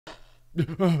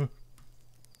And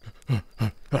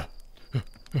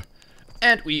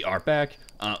we are back.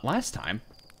 Last time,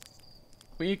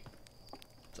 I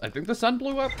think the sun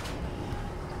blew up.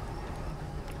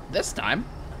 This time,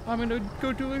 I'm gonna go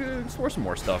explore some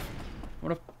more stuff. I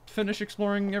wanna finish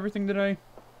exploring everything that I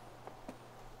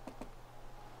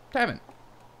haven't.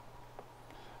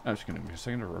 I'm just gonna give me a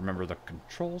second to remember the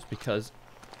controls because,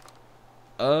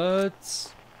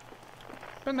 it's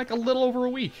been like a little over a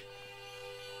week.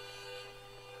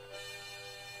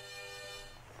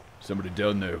 Somebody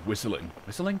down there whistling.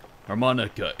 Whistling?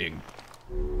 Harmonica-ing.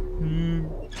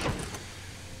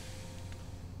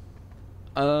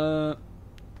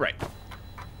 Right.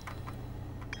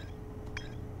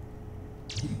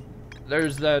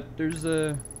 There's that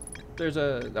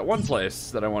one place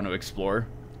that I want to explore.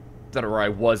 That where I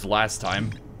was last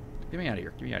time. Get me out of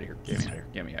here. Get me out of here. Get me out of here.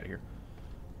 Get me out of here.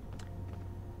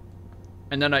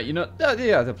 And then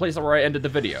yeah, the place where I ended the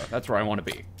video. That's where I want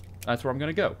to be. That's where I'm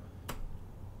gonna go.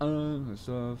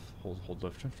 Stuff. Hold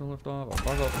lift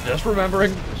off. Just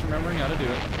remembering how to do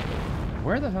it.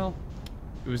 Where the hell?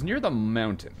 It was near the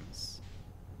mountains.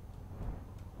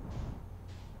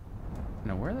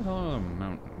 Now, where the hell are the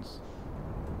mountains?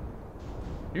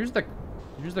 Here's the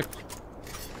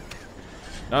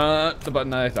button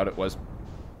that I thought it was.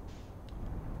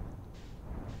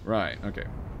 Right, okay.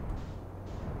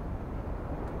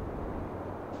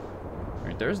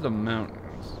 Right, there's the mountains.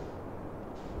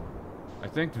 I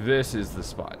think this is the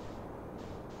spot.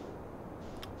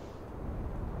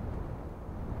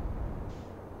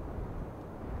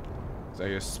 So I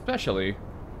especially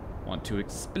want to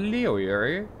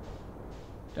explore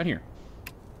down here.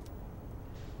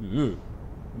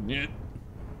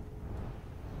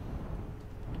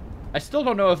 I still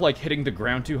don't know if like hitting the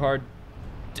ground too hard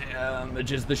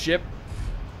damages the ship.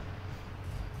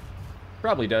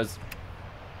 Probably does.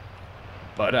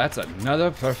 But that's another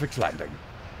perfect landing.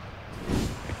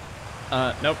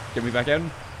 Nope. Get me back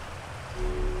in.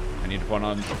 I need to put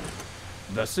on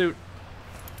the suit.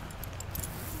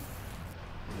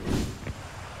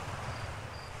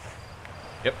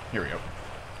 Yep, here we go.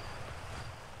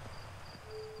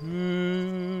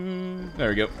 There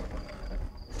we go.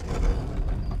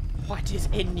 What is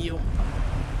in you?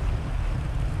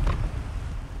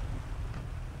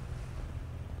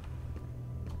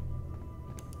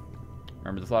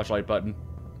 Remember the flashlight button.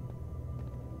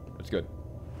 That's good.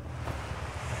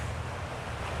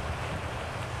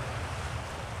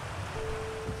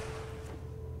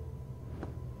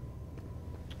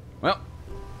 Well,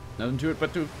 nothing to it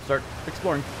but to start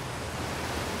exploring.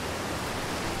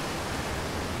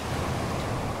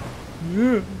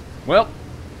 Well.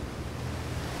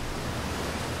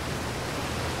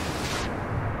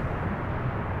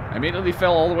 I immediately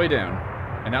fell all the way down.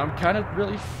 And now I'm kind of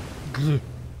really...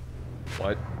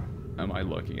 What am I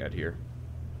looking at here?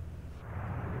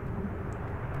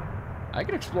 I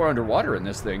can explore underwater in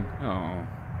this thing. Oh.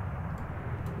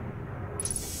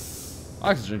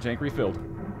 Oxygen tank refilled.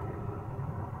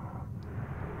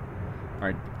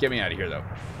 Alright, get me out of here, though.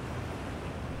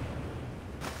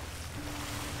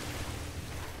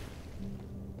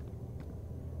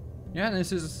 Yeah,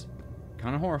 this is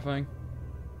kind of horrifying.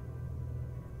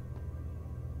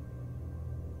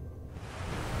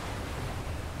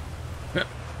 Oh,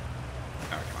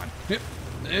 come on.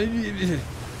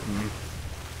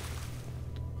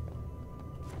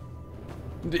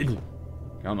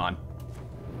 Come on.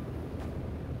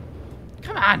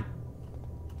 Come on!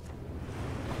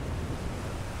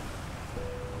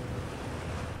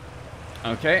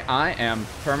 Okay, I am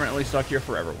permanently stuck here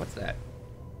forever. What's that?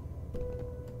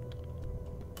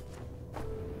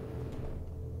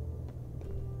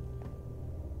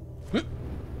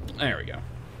 There we go.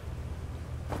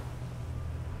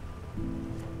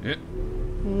 Yeah.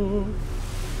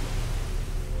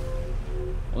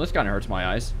 Well, this kind of hurts my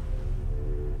eyes.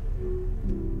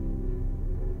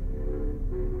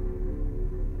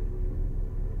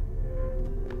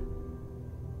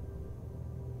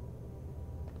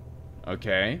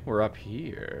 Okay, we're up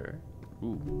here.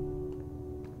 Ooh.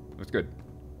 That's good.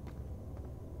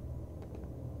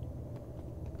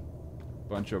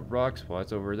 Bunch of rocks.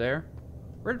 What's over there?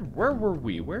 Where were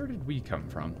we? Where did we come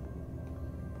from?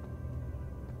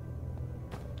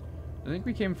 I think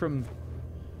we came from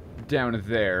down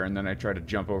there, and then I tried to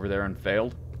jump over there and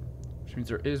failed. Which means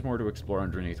there is more to explore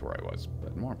underneath where I was.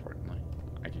 But more importantly,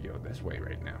 I could go this way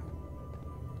right now.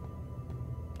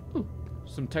 Ooh,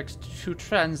 some text to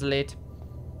translate.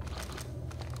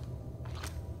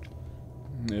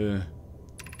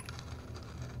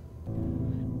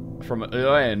 From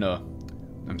Elena.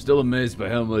 I'm still amazed by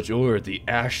how much ore the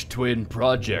Ash Twin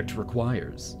project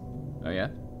requires. Oh yeah?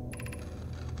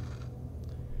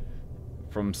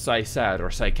 from Psysad or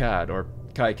Psycad or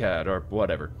Kaikad or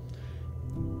whatever.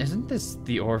 Isn't this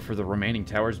the ore for the remaining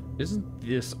towers? Isn't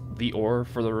this the ore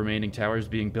for the remaining towers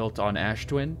being built on Ash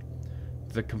Twin?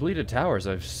 The completed towers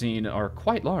I've seen are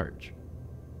quite large.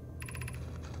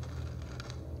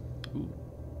 Ooh.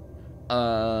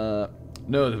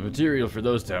 No, the material for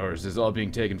those towers is all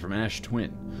being taken from Ash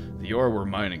Twin. The ore we're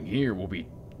mining here will be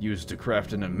used to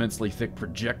craft an immensely thick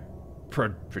protective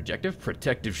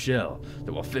shell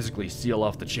that will physically seal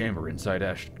off the chamber inside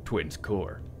Ash Twin's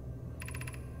core.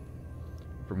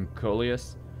 From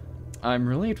Coleus, I'm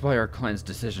relieved by our client's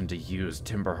decision to use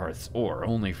Timberhearth's ore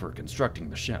only for constructing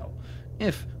the shell.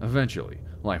 If, eventually,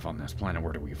 life on this planet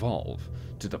were to evolve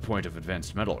to the point of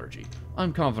advanced metallurgy,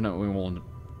 I'm confident we won't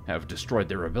have destroyed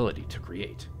their ability to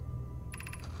create.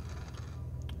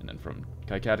 And then from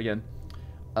Kaikat again.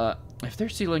 If they're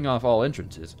sealing off all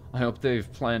entrances, I hope they've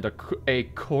planned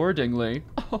accordingly.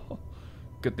 Oh,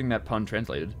 good thing that pun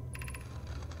translated.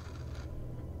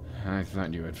 I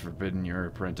thought you had forbidden your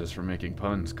apprentice from making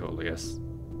puns, Coleus.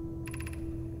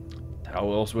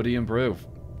 How else would he improve?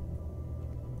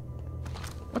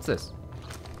 What's this?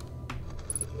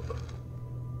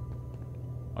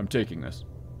 I'm taking this.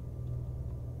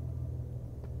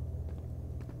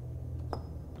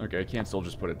 Okay, I can't still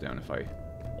just put it down if I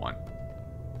want.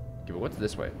 Okay, but what's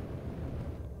this way?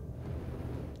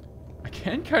 I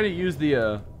can kind of use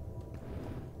the,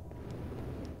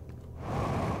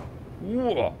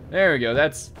 Whoa, there we go.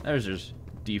 There's just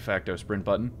de facto sprint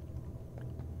button.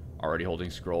 Already holding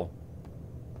scroll.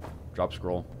 Drop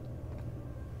scroll.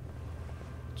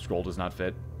 Scroll does not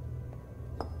fit.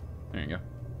 There you go.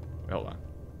 Wait, hold on.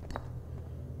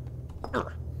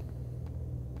 Urgh.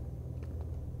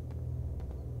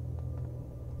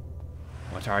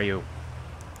 What are you?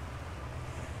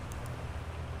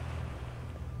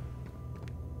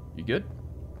 You good?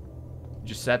 You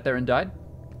just sat there and died?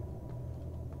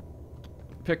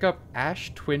 Pick up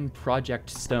Ash Twin Project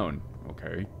Stone.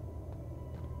 Okay.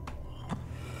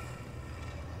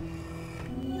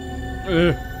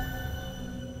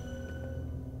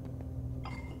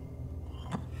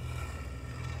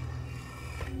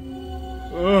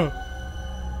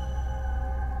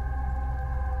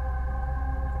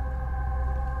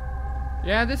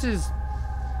 Yeah, this is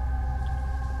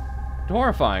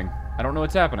horrifying. I don't know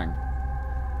what's happening.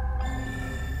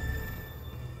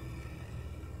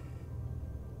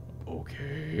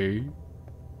 Okay.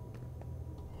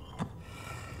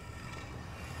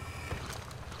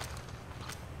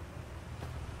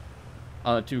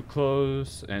 Too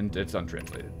close, and it's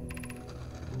untranslated.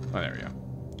 Oh, there we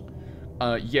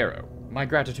go. Yarrow, my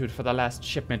gratitude for the last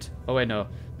shipment. Oh, wait, no.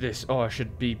 This ore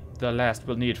should be the last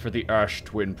we'll need for the Ash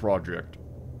Twin project.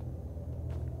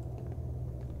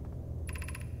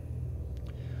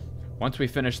 Once we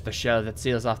finish the shell that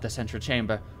seals off the central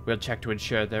chamber, we'll check to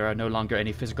ensure there are no longer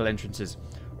any physical entrances.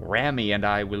 Rami and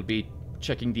I will be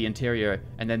checking the interior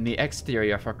and then the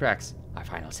exterior for cracks. Our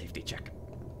final safety check.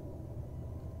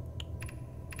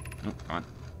 Oh, come on.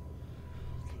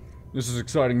 This is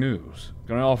exciting news.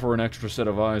 Can I offer an extra set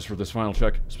of eyes for this final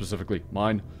check, specifically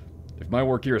mine? If my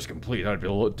work here is complete, I'd be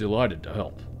delighted to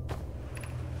help.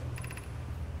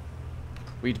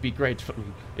 We'd be grateful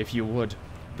if you would.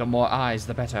 The more eyes,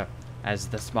 the better, as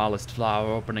the smallest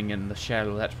flower opening in the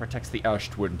shell that protects the Ash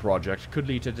Twin project could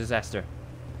lead to disaster.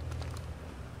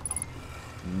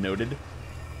 Noted.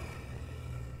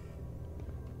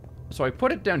 So I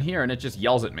put it down here and it just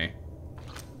yells at me.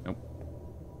 Nope.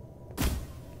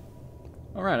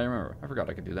 Alright, I remember. I forgot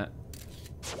I could do that.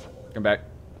 Come back.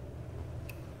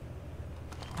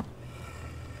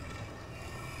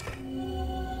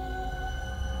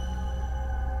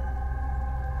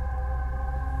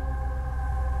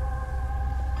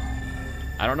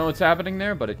 I don't know what's happening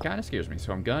there, but it kind of scares me.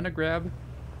 So I'm gonna grab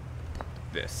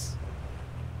this.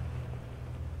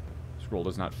 Scroll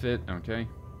does not fit. Okay.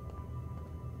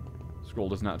 Scroll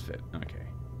does not fit. Okay.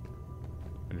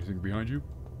 Anything behind you?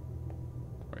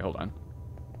 Wait, hold on.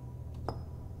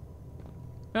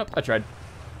 Nope, I tried.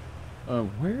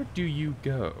 Where do you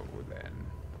go, then?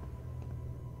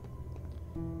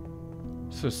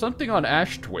 So something on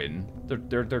Ash Twin,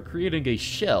 they're creating a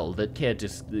shell that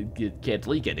can't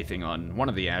leak anything on one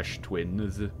of the Ash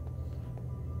Twins.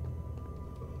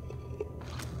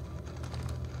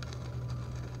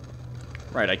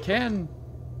 Right, I can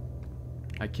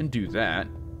do that.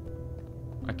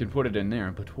 I can put it in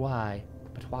there, but why?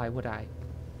 But why would I?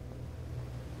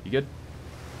 You good?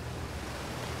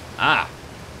 Ah!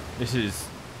 This is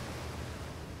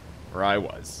where I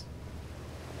was.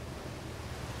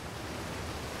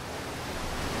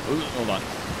 Ooh, hold on.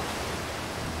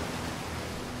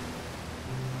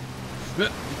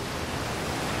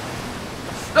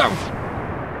 Oh!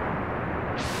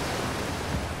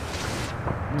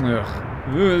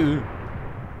 Ugh.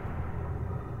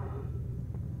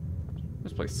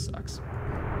 This place sucks.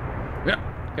 Yeah.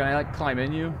 Can I, like, climb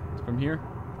in you from here?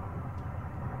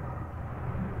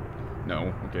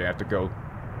 No. Okay, I have to go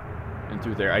in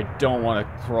through there. I don't want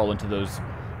to crawl into those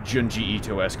Junji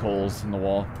Ito-esque holes in the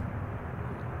wall.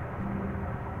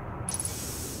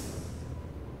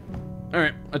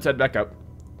 Alright, let's head back up.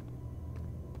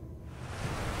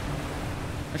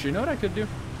 Actually, you know what I could do?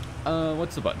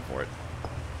 What's the button for it?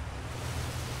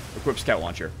 Equip scout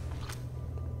launcher.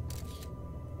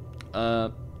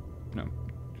 No.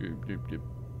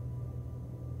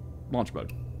 Launch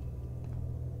mode.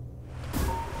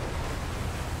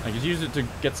 I could use it to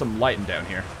get some lighting down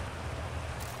here.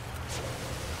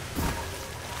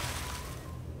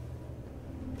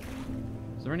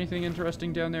 Is there anything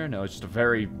interesting down there? No, it's just a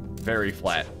very, very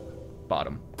flat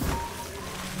bottom.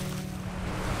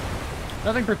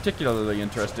 Nothing particularly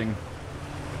interesting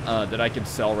that I could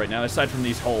sell right now, aside from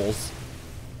these holes.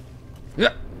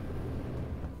 Yeah.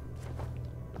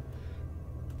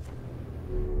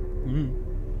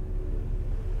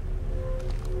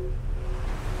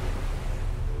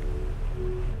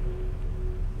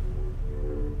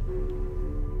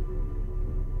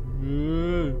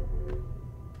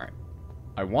 Alright.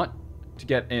 I want to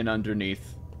get in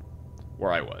underneath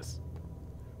where I was.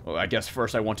 Well, I guess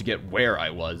first I want to get where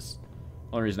I was.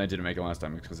 The only reason I didn't make it last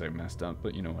time is because I messed up,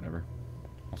 but you know, whatever.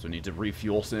 Also need to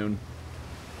refuel soon.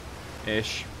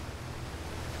 Ish.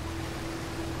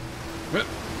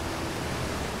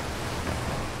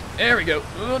 There we go.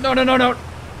 Oh, no, no, no, no.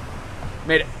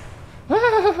 Made it.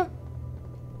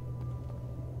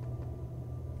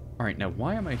 Alright, now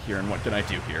why am I here and what can I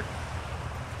do here?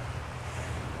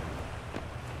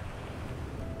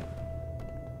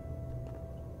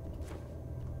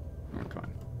 Oh, come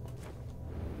on.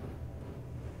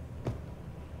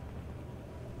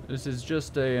 This is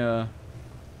just a,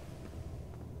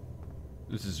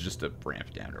 this is just a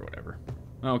ramp down or whatever.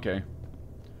 Okay.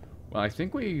 Well, I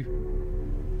think we've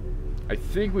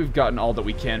gotten all that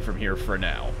we can from here for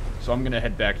now. So I'm gonna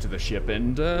head back to the ship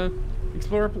and,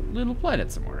 explore a little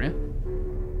planet some more, yeah?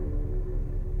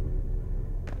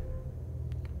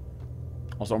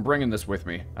 Also, I'm bringing this with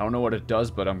me. I don't know what it does,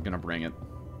 but I'm gonna bring it.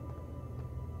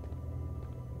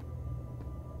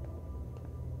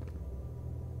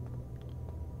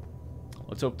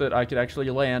 Let's hope that I could actually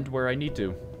land where I need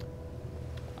to.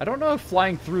 I don't know if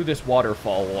flying through this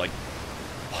waterfall will, like,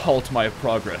 halt my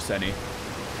progress any.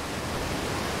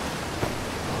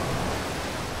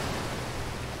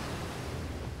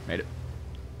 Made it.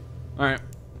 Alright.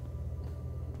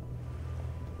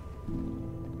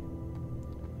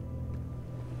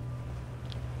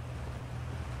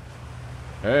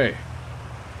 Hey.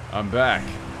 I'm back.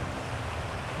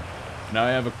 Now I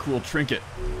have a cool trinket.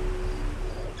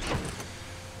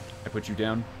 I put you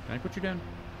down? Can I put you down?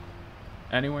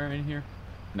 Anywhere in here?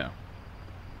 No.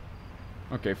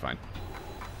 Okay, fine.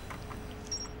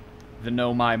 The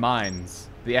Know My Mines.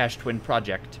 The Ash Twin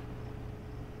Project.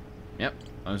 Yep.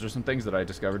 Those are some things that I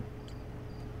discovered.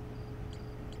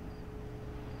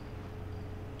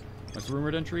 What's the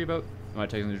rumored entry about? Am I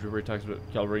taking the rumored text about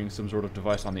calibrating some sort of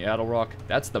device on the Attlerock?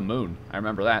 That's the moon. I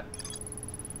remember that.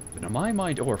 The Nomai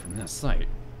mined ore from this site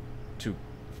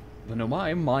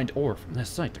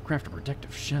to craft a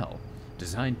protective shell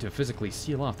designed to physically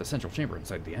seal off the central chamber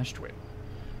inside the Ash Twin.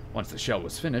 Once the shell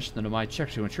was finished, the Nomai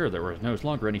checked to ensure there were no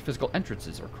longer any physical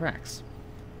entrances or cracks.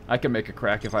 I can make a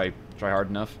crack if I try hard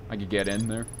enough. I could get in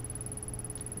there.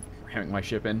 Ramming my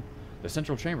ship in. The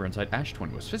central chamber inside Ash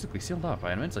Twin was physically sealed off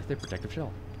by an immensely thick protective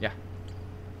shell. Yeah.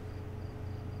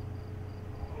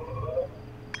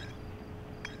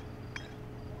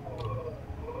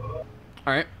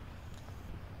 Alright.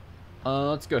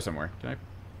 Let's go somewhere. Can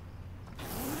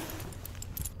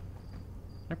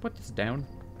I put this down?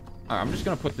 Alright, I'm just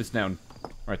gonna put this down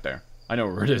right there. I know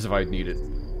where it is if I need it.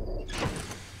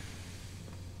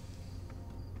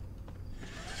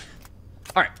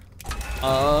 Alright.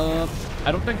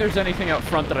 I don't think there's anything out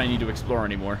front that I need to explore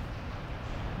anymore.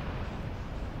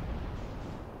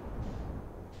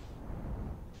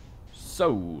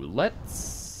 So,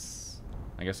 let's...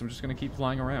 I guess I'm just gonna keep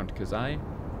flying around, because I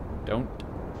don't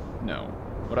know.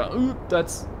 What ooh,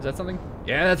 is that something?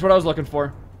 Yeah, that's what I was looking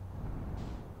for.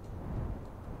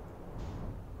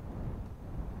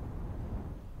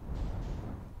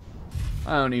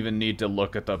 I don't even need to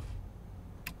look at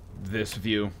this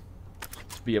view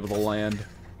to be able to land.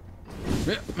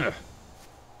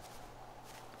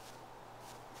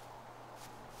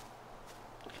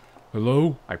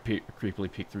 Hello? I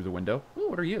creepily peek through the window. Ooh,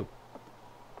 what are you?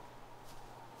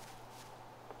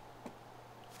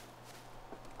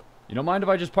 You don't mind if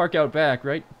I just park out back,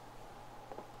 right?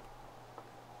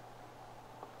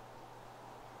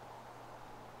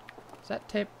 Is that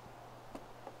tape?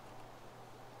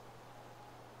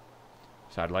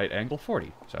 Satellite angle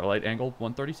 40. Satellite angle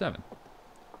 137.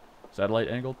 Satellite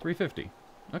angle 350.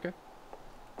 Okay.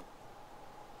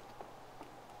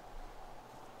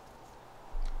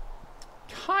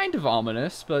 Kind of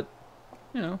ominous, but,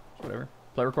 you know, whatever.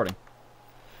 Play recording.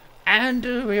 And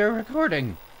we are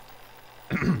recording.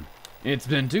 It's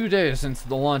been 2 days since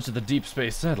the launch of the deep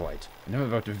space satellite, and I'm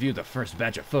about to view the first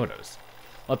batch of photos.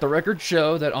 Let the record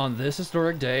show that on this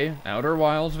historic day, Outer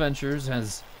Wilds Ventures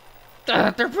has...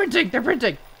 they're printing! They're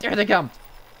printing! There they come!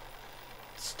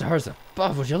 Stars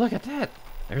above, would you look at that?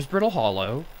 There's Brittle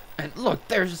Hollow, and look,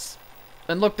 there's...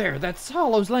 And look there, that's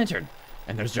Hollow's lantern.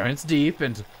 And there's Giants Deep,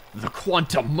 and the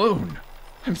Quantum Moon!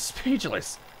 I'm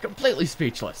speechless. Completely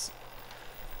speechless.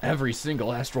 Every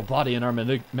single astral body in our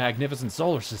magnificent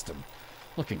solar system,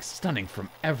 looking stunning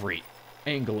from every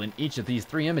angle in each of these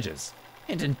 3 images,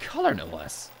 and in color no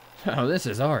less. Oh, this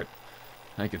is art.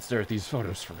 I could stare at these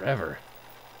photos forever.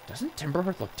 Doesn't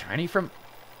Timberworth look tiny from...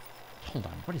 Hold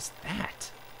on, what is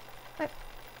that? That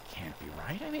can't be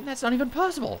right. I mean, that's not even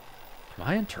possible. Am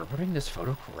I interpreting this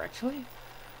photo correctly?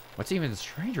 What's even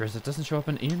stranger is it doesn't show up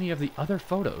in any of the other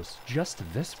photos,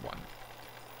 just this one.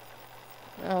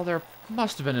 Well, there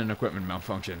must have been an equipment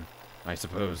malfunction, I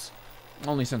suppose.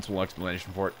 Only sensible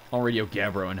explanation for it. I'll radio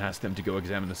Gabbro and ask them to go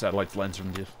examine the satellite's lens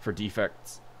for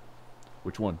defects.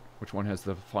 Which one? Which one has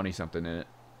the funny something in it?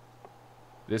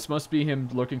 This must be him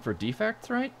looking for defects,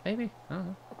 right? Maybe? I don't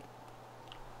know.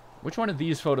 Which one of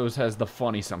these photos has the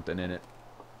funny something in it?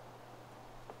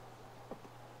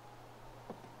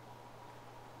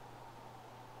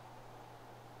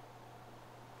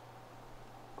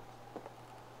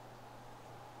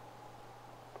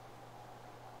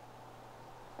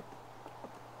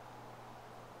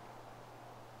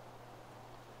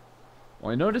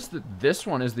 Well, I noticed that this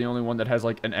one is the only one that has,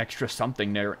 like, an extra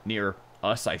something near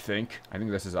us, I think. I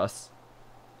think this is us.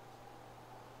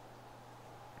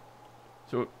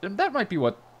 So, that might be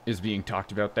what is being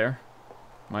talked about there.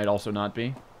 Might also not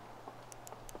be.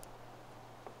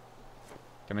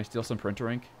 Can I steal some printer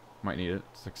ink? Might need it.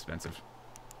 It's expensive.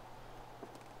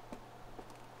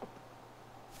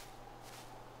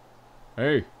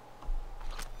 Hey!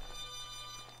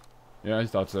 Yeah, I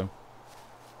thought so.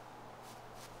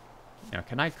 Now,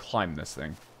 can I climb this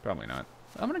thing? Probably not.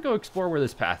 I'm gonna go explore where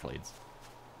this path leads.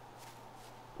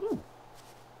 Ooh.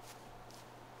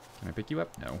 Can I pick you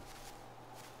up? No.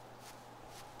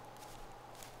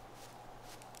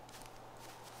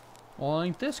 Well,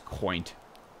 ain't this quaint?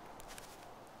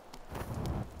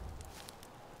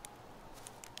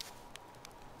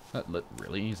 That lit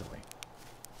really easily.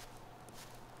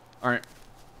 Alright.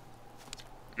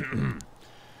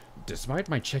 Despite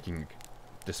my checking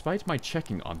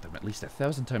on them at least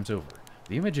 1,000 times over,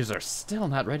 the images are still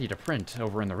not ready to print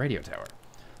over in the radio tower.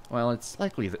 Well, it's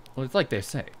likely that, well, it's like they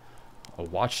say, a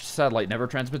watched satellite never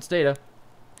transmits data.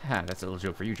 Ha, that's a little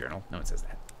joke for you, Journal. No one says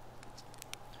that.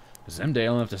 Someday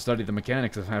I'll have to study the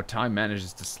mechanics of how time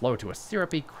manages to slow to a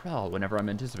syrupy crawl whenever I'm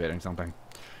anticipating something.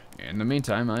 In the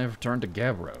meantime, I have turned to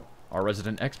Gabbro, our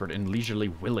resident expert in leisurely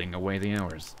willing away the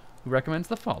hours, who recommends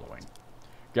the following.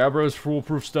 Gabbro's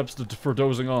foolproof steps for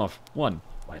dozing off. 1.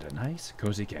 Light a nice,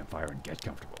 cozy campfire and get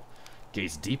comfortable.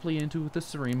 Gaze deeply into the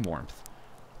serene warmth.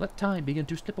 Let time begin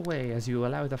to slip away as you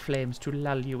allow the flames to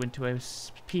lull you into a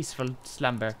peaceful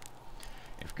slumber.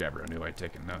 If Gabbro knew I'd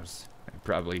taken those, I'd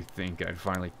probably think I'd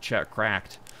finally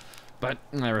cracked. But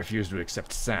I refuse to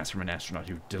accept sass from an astronaut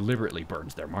who deliberately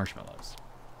burns their marshmallows.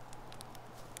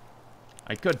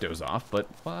 I could doze off, but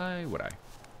why would I?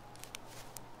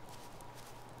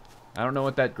 I don't know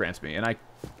what that grants me, and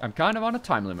I'm kind of on a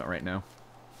time limit right now.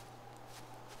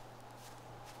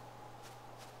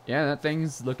 Yeah, that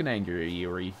thing's looking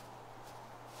angry.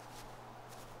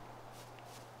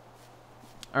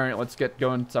 Alright, let's get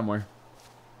going somewhere.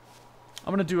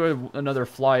 I'm gonna do another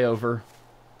flyover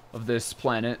of this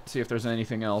planet, see if there's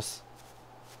anything else.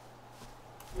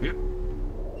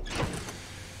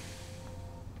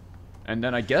 And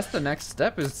then I guess the next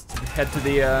step is to head to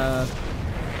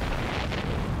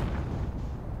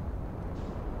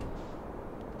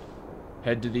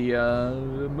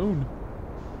the, moon.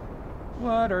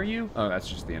 What are you? Oh, that's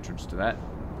just the entrance to that.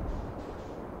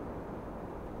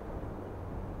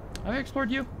 Have I explored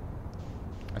you?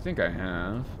 I think I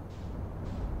have.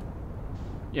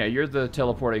 Yeah, you're the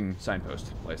teleporting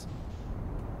signpost place.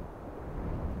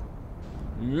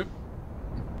 Yep.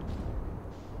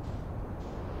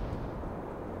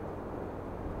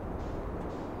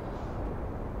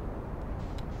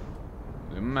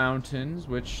 mountains,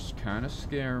 which kind of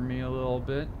scare me a little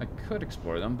bit. I could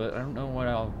explore them, but I don't know what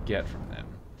I'll get from them.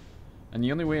 And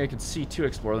the only way I could see to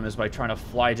explore them is by trying to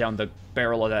fly down the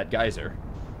barrel of that geyser.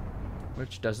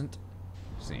 Which doesn't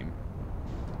seem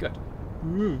good.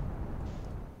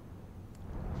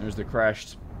 There's the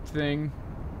crashed thing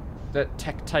that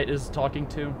Tektite is talking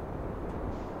to.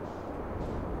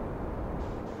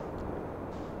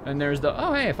 And there's the,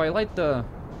 oh hey, if I light a,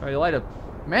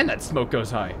 man, that smoke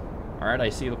goes high. Alright, I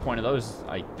see the point of those,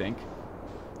 I think.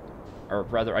 Or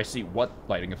rather, I see what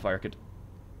lighting a fire could...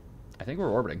 I think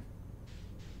we're orbiting.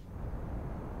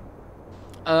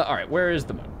 Alright, where is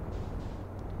the moon?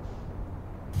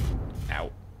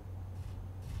 Ow.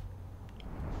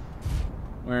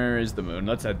 Where is the moon?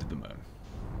 Let's head to the moon.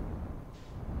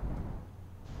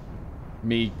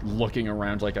 Me looking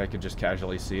around like I could just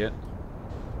casually see it.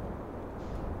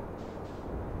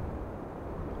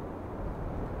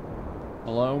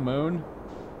 Hello, moon?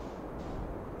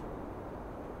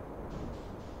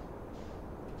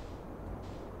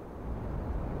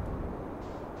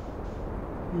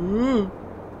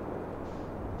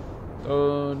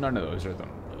 None of those are the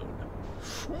moon.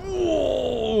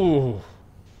 Whoa!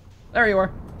 There you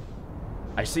are.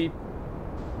 I see.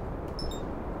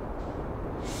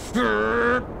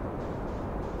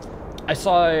 I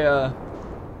saw a,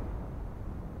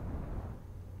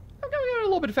 I'm going a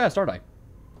little bit fast, aren't I?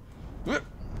 Nope.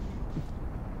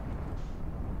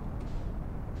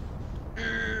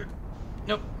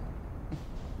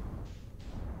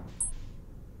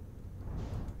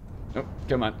 Nope,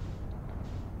 come on.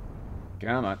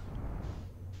 Come on.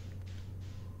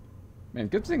 Man,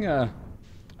 good thing,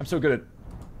 I'm so good at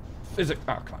physics.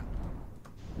 Oh, come on.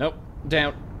 Nope,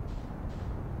 down.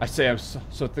 I say I'm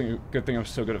good thing I'm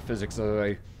so good at physics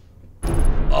that I...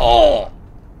 Oh!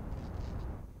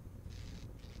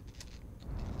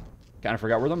 Kinda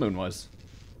forgot where the moon was.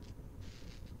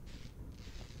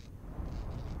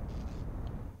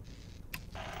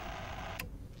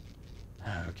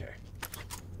 Okay.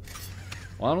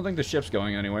 Well, I don't think the ship's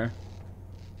going anywhere.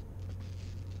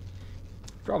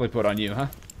 Probably put on you, huh?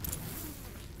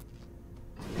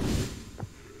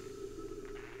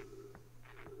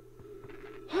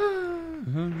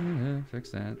 Fix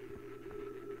that.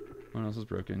 What else is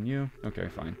broken? You? Okay,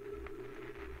 fine.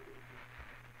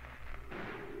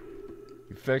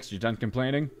 You fixed? You done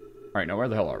complaining? Alright, now where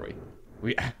the hell are we?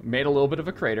 We made a little bit of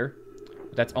a crater.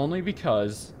 But that's only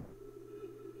because...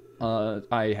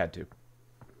 I had to.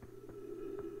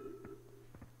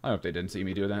 I hope they didn't see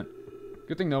me do that.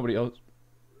 Good thing nobody else...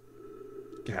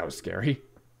 That was scary.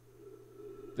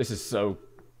 This is so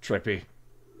trippy.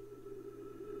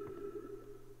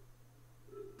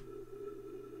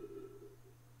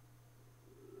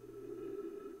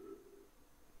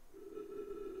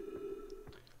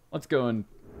 Let's go and...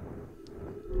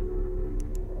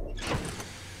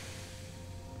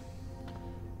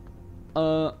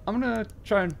 I'm gonna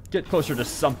try and get closer to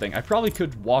something. I probably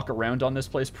could walk around on this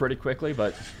place pretty quickly,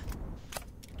 but...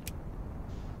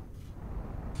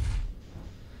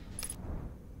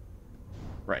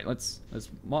 Right, let's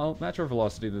match our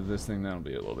velocity to this thing. That'll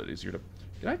be a little bit easier to...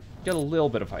 Can I get a little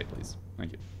bit of height, please?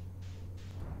 Thank you.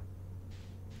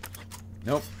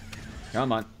 Nope.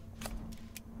 Come on.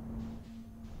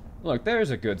 Look, there's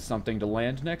a good something to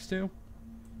land next to.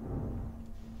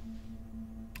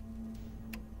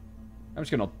 I'm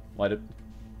just gonna let it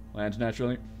land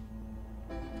naturally.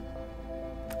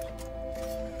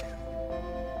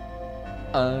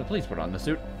 Please put on the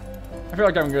suit. I feel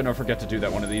like I'm gonna forget to do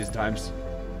that one of these times.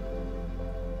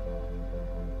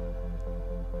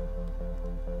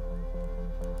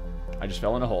 I just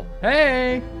fell in a hole.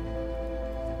 Hey!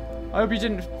 I hope you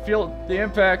didn't feel the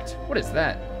impact. What is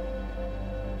that?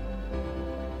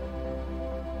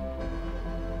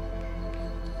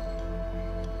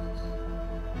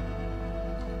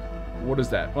 What is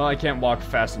that? Well, I can't walk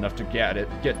fast enough to get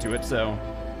to it, so...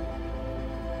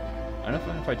 I don't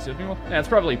know if I'd signal. Yeah, it's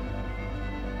probably...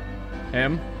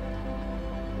 him.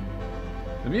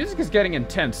 The music is getting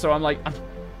intense, so I'm like...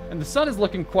 and the sun is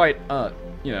looking quite,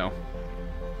 you know...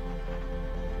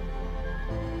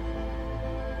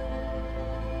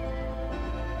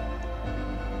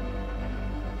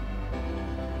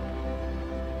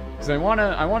 Because I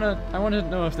wanna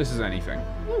know if this is anything.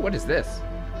 Ooh, what is this?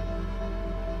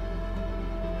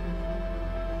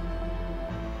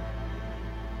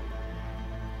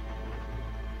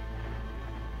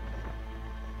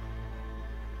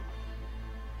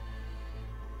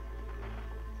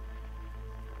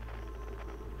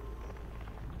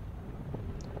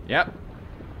 Yep.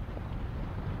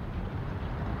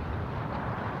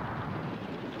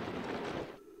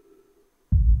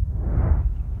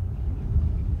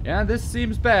 Yeah, this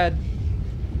seems bad.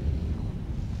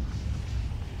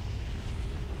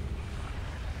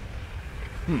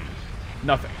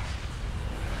 Nothing.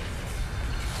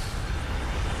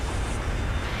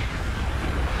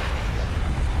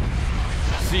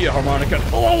 See ya, harmonica.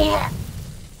 Oh!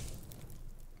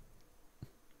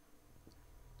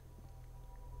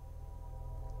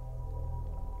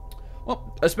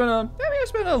 Well, I spent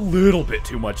a little bit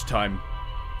too much time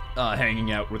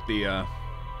hanging out with the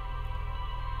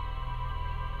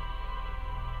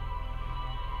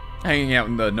hanging out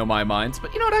in the Know My Minds,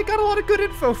 but you know what? I got a lot of good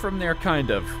info from there,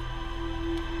 kind of.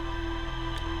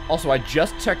 Also, I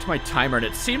just checked my timer, and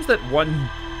it seems that one,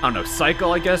 I don't know,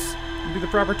 cycle, I guess would be the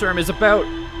proper term, is about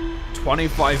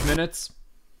 25 minutes.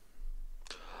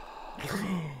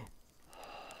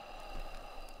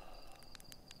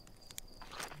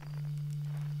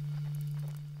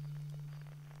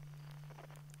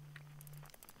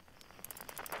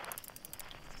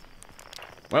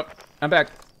 Well, I'm back.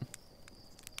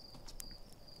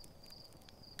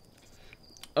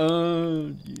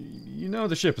 You know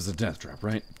the ship is a death trap,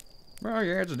 right? Well,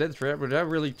 yeah, it's a death trap, but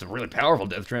it's a really powerful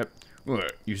death trap.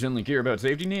 What, you suddenly care about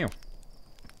safety now?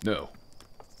 No.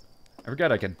 I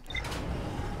forgot I could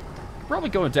probably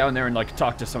go down there and, like,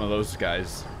 talk to some of those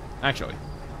guys. Actually.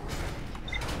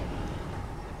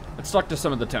 Let's talk to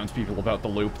some of the townspeople about the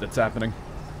loop that's happening.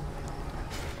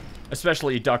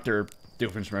 Especially Dr.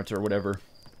 Doofenshmirtz or whatever.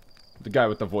 The guy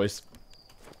with the voice.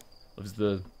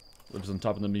 Lives on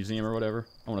top of the museum or whatever.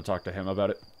 I want to talk to him about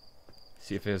it.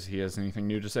 See if he has anything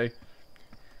new to say.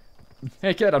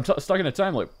 Hey kid, I'm stuck in a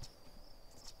time loop.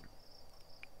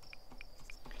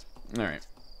 Alright.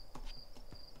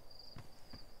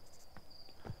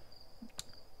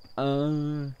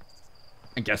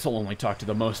 I guess I'll only talk to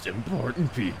the most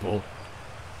important people.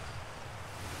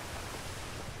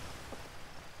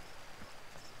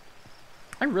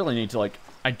 I really need to, like,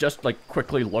 I just, like,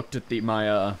 quickly looked at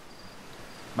my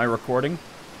recording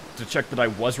to check that I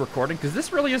was recording, because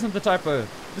this really isn't the type of...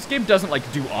 This game doesn't, like,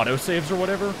 do autosaves or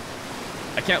whatever.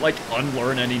 I can't, like,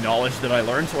 unlearn any knowledge that I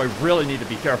learned, so I really need to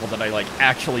be careful that I, like,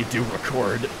 actually do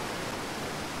record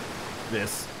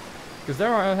this. Because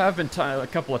there have been a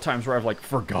couple of times where I've, like,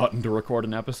 forgotten to record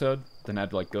an episode, then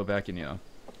I'd, like, go back and, you know,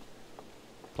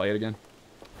 play it again.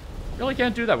 Really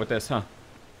can't do that with this, huh?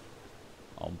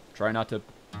 I'll try not to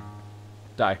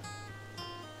die.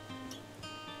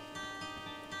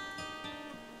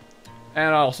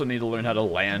 And I also need to learn how to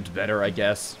land better, I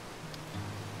guess.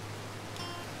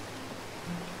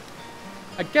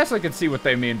 I guess I can see what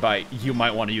they mean by you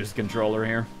might want to use a controller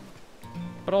here.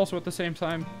 But also at the same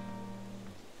time...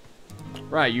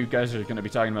 Right, you guys are going to be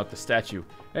talking about the statue.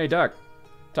 Hey, Doc.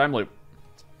 Time loop.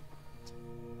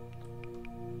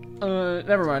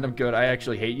 Never mind, I'm good. I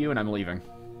actually hate you and I'm leaving.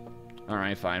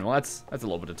 Alright, fine. Well, that's a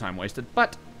little bit of time wasted,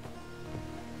 but...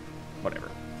 Whatever.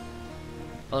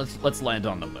 Let's land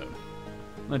on the moon.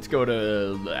 Let's go to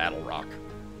the Attlerock.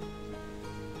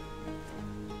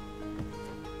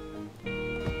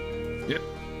 Yep.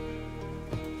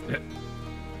 Yep.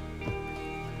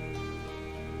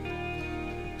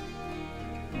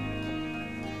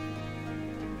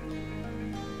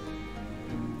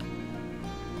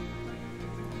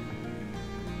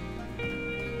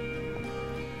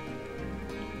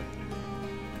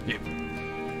 Yep.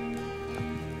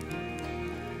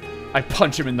 I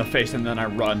punch him in the face and then I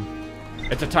run.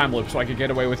 It's a time loop, so I could get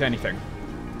away with anything.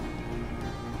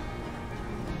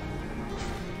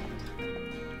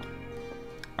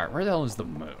 Alright, where the hell is the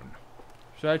moon?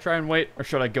 Should I try and wait, or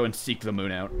should I go and seek the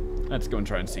moon out? Let's go and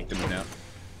try and seek the moon out.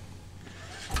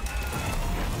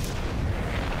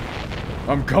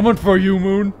 I'm coming for you,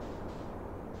 moon!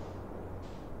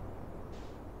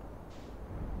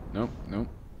 Nope, nope.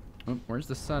 Oh, where's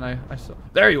the sun? I saw...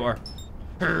 There you are!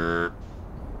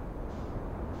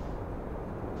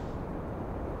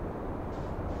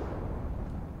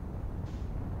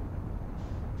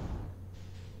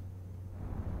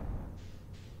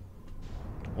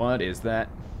 What is that?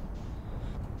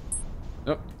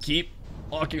 Oh, keep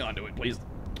locking onto it, please.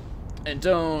 And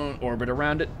don't orbit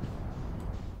around it.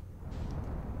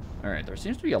 Alright, there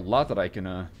seems to be a lot that I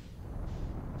can,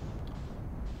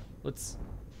 Let's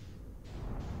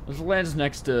land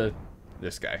next to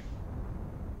this guy.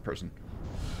 Person.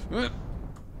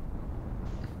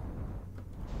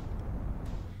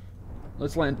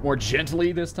 Let's land more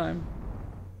gently this time.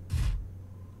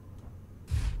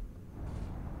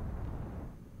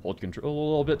 Hold control a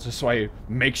little bit just so I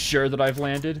make sure that I've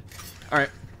landed. Alright.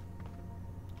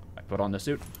 I put on the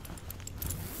suit.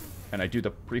 And I do the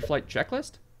pre-flight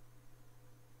checklist?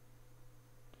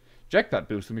 Jetpack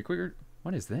boost will be quicker.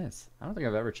 What is this? I don't think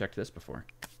I've ever checked this before.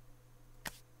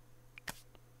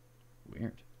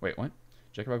 Wait, what?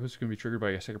 Check about who's going to be triggered by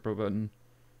a second pro button.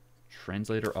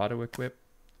 Translator auto-equip.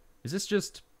 Is this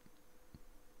just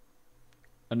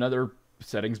another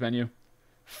settings menu?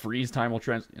 Freeze time will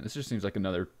This just seems like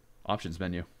another options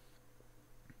menu.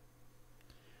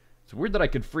 It's weird that I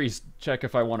could freeze check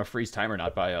if I want to freeze time or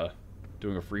not by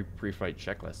doing a free pre-fight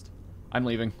checklist. I'm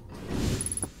leaving.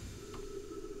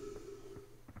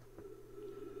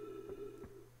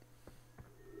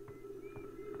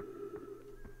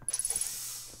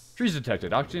 Trees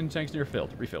detected. Oxygen tanks near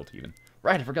filled. Refilled, even.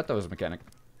 Right, I forgot that was a mechanic.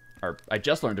 Or, I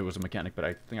just learned it was a mechanic, but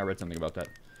I think I read something about that.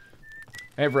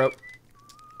 Hey, bro.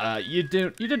 You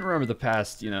didn't remember the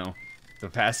past, you know, the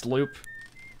past loop?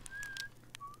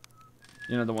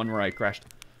 You know, the one where I crashed?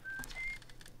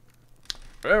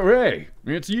 Oh, hey,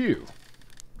 it's you.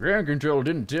 Ground control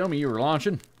didn't tell me you were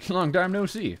launching. Long time no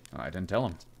see. Oh, I didn't tell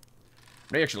him.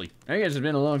 Actually, I guess it's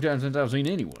been a long time since I've seen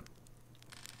anyone.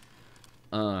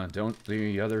 Don't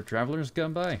the other travelers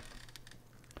come by?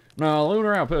 No,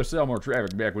 lunar outposts sell more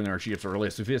traffic back when our ships were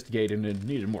less sophisticated and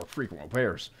needed more frequent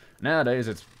repairs. Nowadays,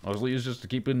 it's mostly used just to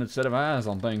keep a set of eyes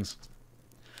on things.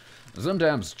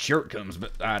 Sometimes Chirk comes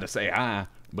by to say hi,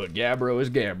 but Gabbro is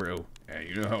Gabbro, and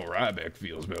you know how Ryback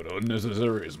feels about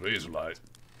unnecessary spaceflight.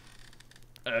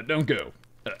 Don't go.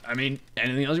 I mean,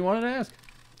 anything else you wanted to ask?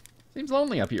 Seems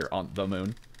lonely up here on the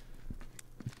moon.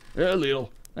 A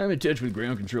little. I'm in touch with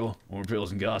ground control,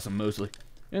 Orpils and Gotham mostly,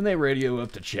 and they radio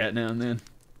up to chat now and then.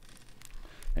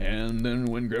 And then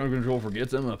when ground control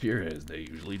forgets I'm up here, as they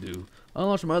usually do, I'll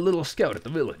launch my little scout at the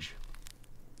village.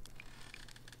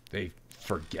 They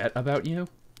forget about you?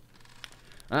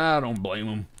 I don't blame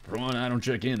them. For one, I don't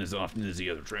check in as often as the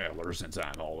other travelers, since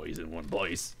I'm always in one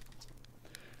place.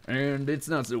 And it's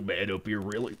not so bad up here,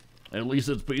 really. At least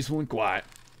it's peaceful and quiet.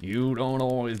 You don't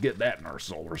always get that in our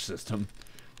solar system.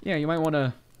 Yeah, you might want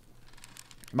to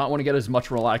get as much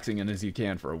relaxing in as you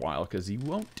can for a while, because you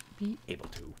won't be able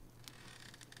to.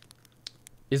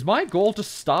 Is my goal to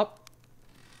stop?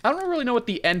 I don't really know what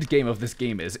the end game of this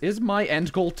game is. Is my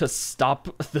end goal to stop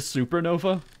the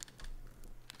supernova?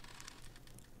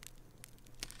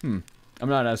 I'm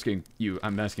not asking you.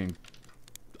 I'm asking...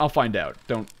 I'll find out.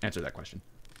 Don't answer that question.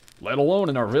 Let alone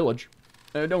in our village.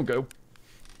 Don't go.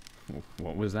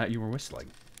 What was that you were whistling?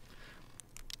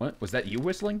 What? Was that you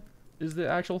whistling? Is the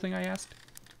actual thing I asked?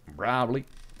 Probably.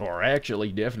 Or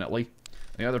actually, definitely.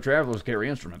 The other travelers carry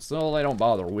instruments, so they don't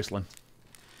bother whistling.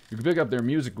 You can pick up their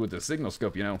music with the signal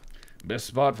scope, you know. Best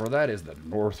spot for that is the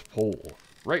North Pole.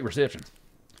 Great reception.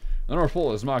 The North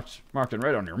Pole is marked in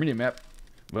red on your mini-map,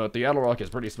 but the Attlerock is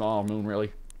pretty small moon, really.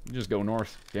 You just go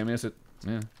north. Can't miss it.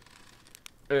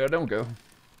 Yeah. Don't go.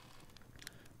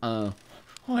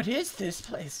 What is this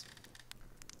place?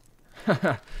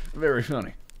 Very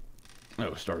funny.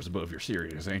 Oh, stars above, you're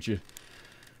serious, ain't you?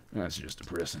 That's just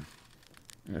depressing.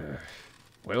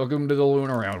 Welcome to the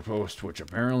lunar outpost, which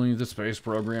apparently the space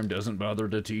program doesn't bother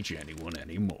to teach anyone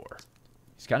anymore.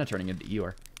 He's kind of turning into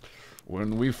Eeyore.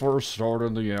 When we first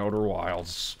started the Outer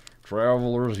Wilds,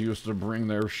 travelers used to bring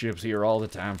their ships here all the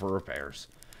time for repairs.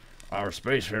 Our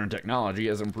spacefaring technology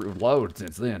has improved loads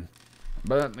since then,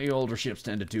 but the older ships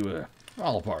tended to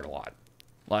fall apart a lot.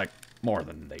 Like, more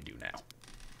than they do now.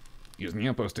 Using the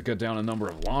outpost to cut down the number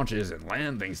of launches and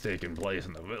landings taking place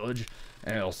in the village,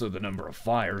 and also the number of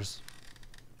fires.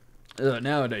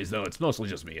 Nowadays, though, it's mostly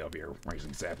just me up here,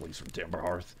 raising saplings from Timber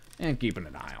Hearth, and keeping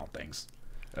an eye on things.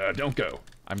 Don't go.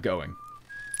 I'm going.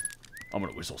 I'm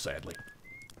gonna whistle sadly.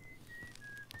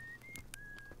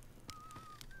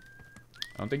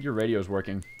 I don't think your radio's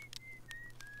working.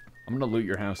 I'm gonna loot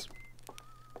your house.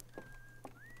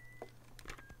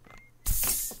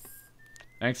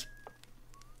 Thanks.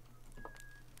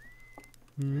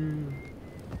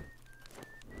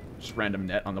 Just random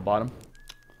net on the bottom.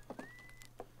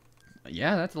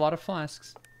 Yeah, that's a lot of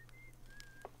flasks.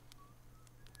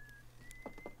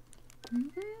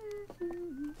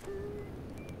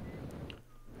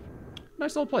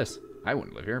 Nice little place. I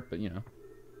wouldn't live here, but you know.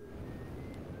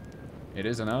 It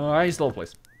is a nice little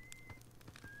place.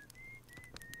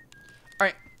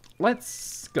 Alright,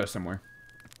 let's go somewhere.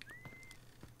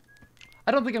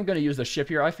 I don't think I'm going to use the ship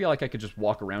here. I feel like I could just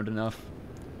walk around enough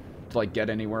to, like, get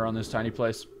anywhere on this tiny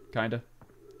place. Kinda.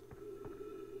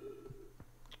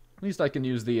 At least I can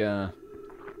use the,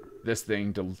 this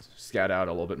thing to scout out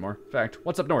a little bit more. In fact,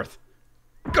 what's up north?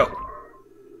 Go!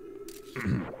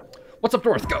 What's up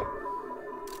north? Go!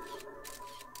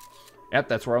 Yep,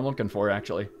 that's where I'm looking for,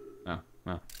 actually. Oh,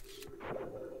 well.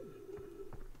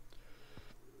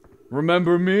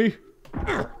 Remember me?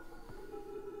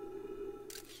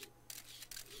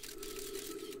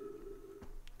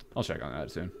 I'll check on that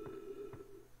soon.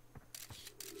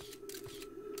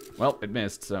 Well, it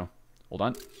missed, so hold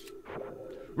on.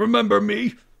 Remember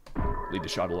me? Lead the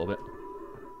shot a little bit.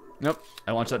 Nope,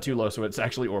 I launched that too low, so it's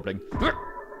actually orbiting.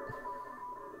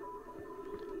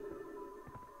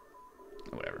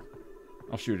 Whatever.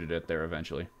 I'll shoot it at there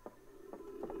eventually.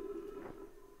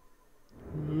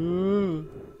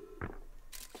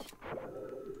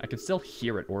 I can still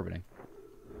hear it orbiting.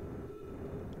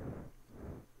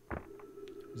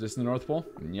 Is this the North Pole?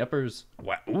 Yepers.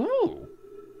 Wow. Ooh.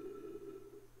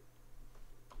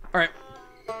 Alright.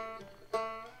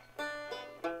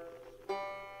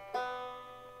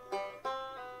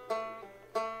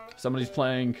 Somebody's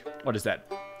playing, what is that?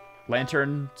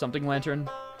 Lantern? Something lantern?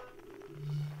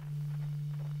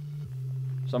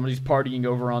 Somebody's partying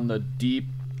over on the deep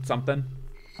something.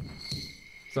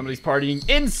 Somebody's partying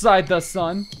inside the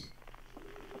sun.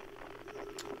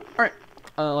 Alright,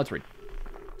 let's read.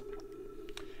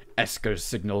 Esker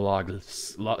signal log,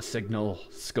 signal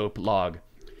scope log.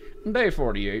 Day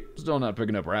 48. Still not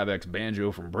picking up Ravek's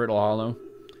banjo from Brittle Hollow.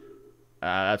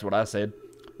 That's what I said.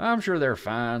 I'm sure they're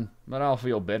fine, but I'll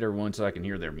feel better once I can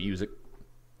hear their music.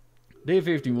 Day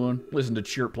 51. Listen to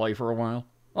Chirp play for a while.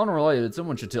 Unrelated,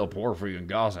 someone should tell Porphy and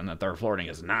Gossin that their flirting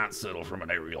is not settled from an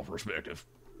aerial perspective.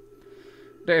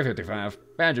 Day 55.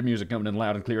 Banjo music coming in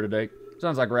loud and clear today.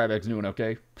 Sounds like Ravek's doing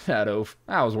okay. That oaf.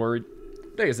 I was worried.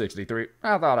 Day 63.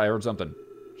 I thought I heard something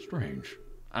strange.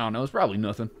 I don't know, it's probably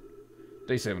nothing.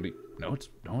 Day 70. No, it's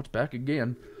back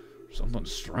again. Something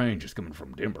strange is coming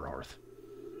from Timberhearth.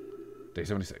 Day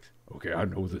 76. Okay, I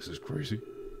know this is crazy,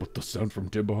 but the sound from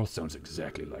Timberhearth sounds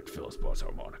exactly like Feldspot's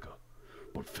harmonica.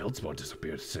 But Feldspot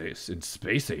disappeared in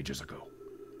space ages ago.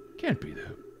 Can't be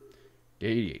them. Day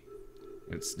 88.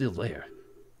 It's still there.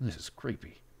 This is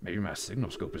creepy. Maybe my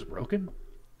signal scope is broken?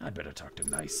 I'd better talk to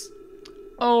Nice.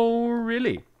 Oh,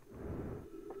 really?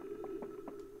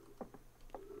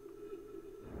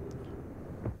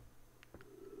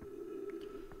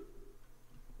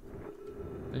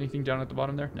 Anything down at the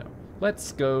bottom there? No.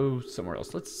 Let's go somewhere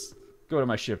else. Let's go to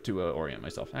my ship to orient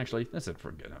myself. Actually, that's a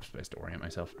pretty good enough space to orient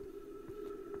myself.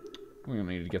 We're going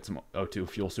to need to get some O2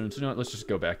 fuel soon. So, you know what? Let's just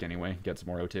go back anyway. Get some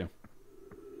more O2.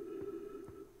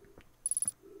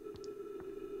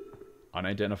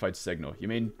 Unidentified signal. You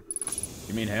mean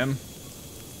him?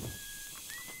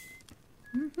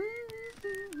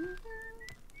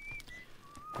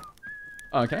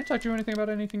 Can I talk to you anything about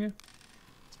anything new?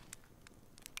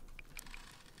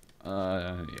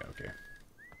 Yeah, okay.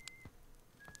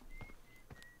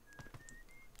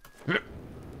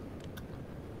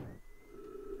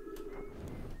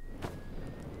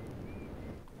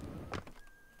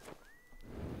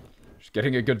 Just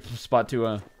getting a good spot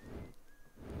to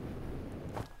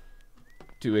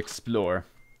explore.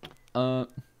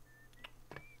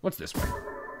 What's this way?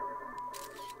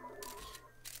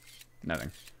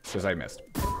 Nothing, because I missed.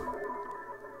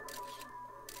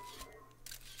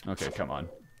 Okay, come on.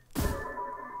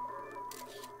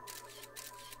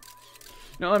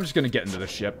 No, I'm just gonna get into the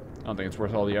ship. I don't think it's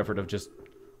worth all the effort of just...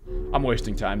 I'm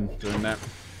wasting time doing that.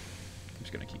 I'm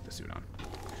just gonna keep the suit on.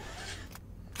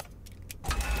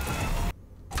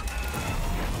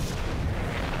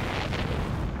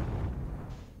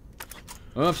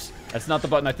 Oops, that's not the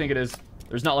button I think it is.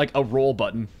 There's not like a roll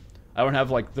button. I don't have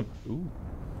like the... Ooh.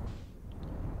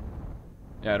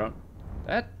 Yeah, I don't...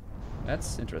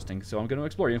 That's interesting, so I'm gonna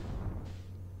explore you.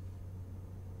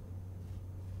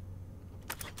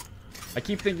 I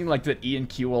keep thinking like that E and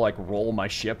Q will like roll my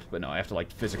ship, but no, I have to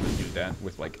like physically do that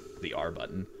with like the R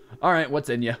button. Alright, what's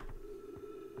in ya?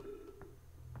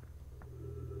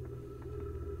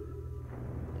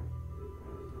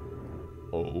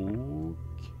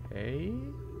 Okay.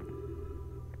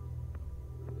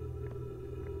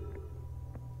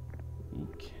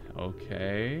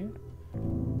 Okay.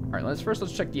 Alright, let's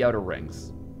check the outer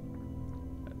rings.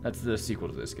 That's the sequel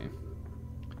to this game.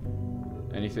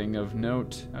 Anything of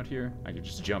note out here? I could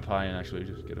just jump high and actually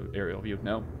just get an aerial view.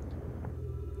 No?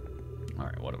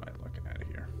 Alright, what am I looking at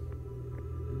here?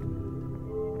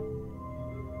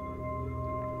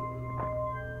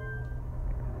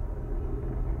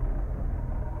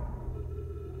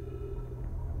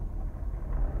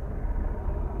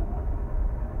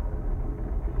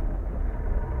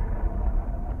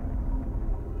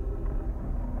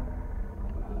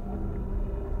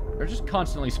 They're just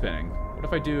constantly spinning.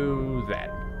 What if I do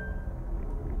that?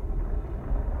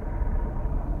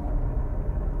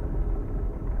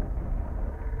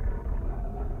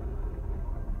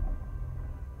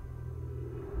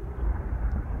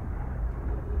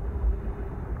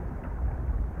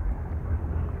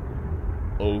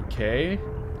 Okay.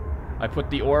 I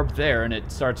put the orb there and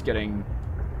it starts getting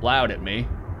loud at me.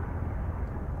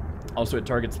 Also, it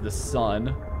targets the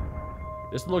sun.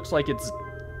 This looks like it's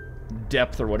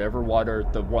depth or whatever, water,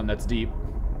 the one that's deep.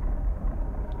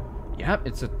 Yep,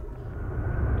 it's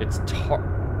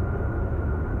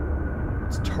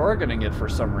targeting it for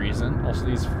some reason. Also,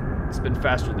 it's been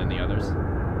faster than the others.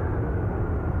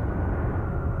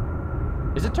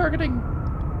 Is it targeting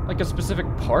like a specific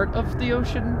part of the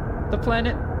ocean, the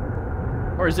planet?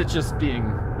 Or is it just being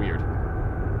weird?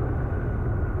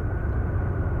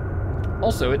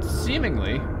 Also, it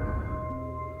seemingly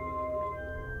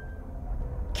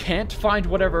can't find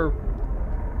whatever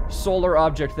solar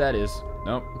object that is.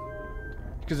 Nope.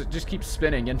 Because it just keeps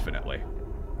spinning infinitely.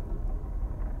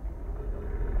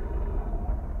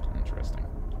 Interesting.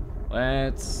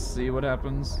 Let's see what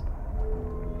happens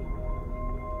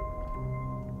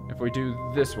if we do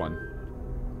this one.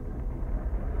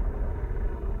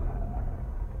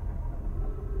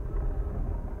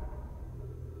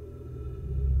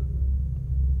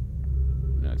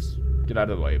 Let's get out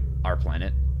of the way. Our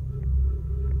planet.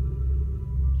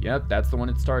 Yep, that's the one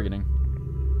it's targeting.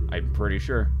 I'm pretty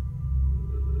sure.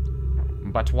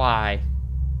 But why?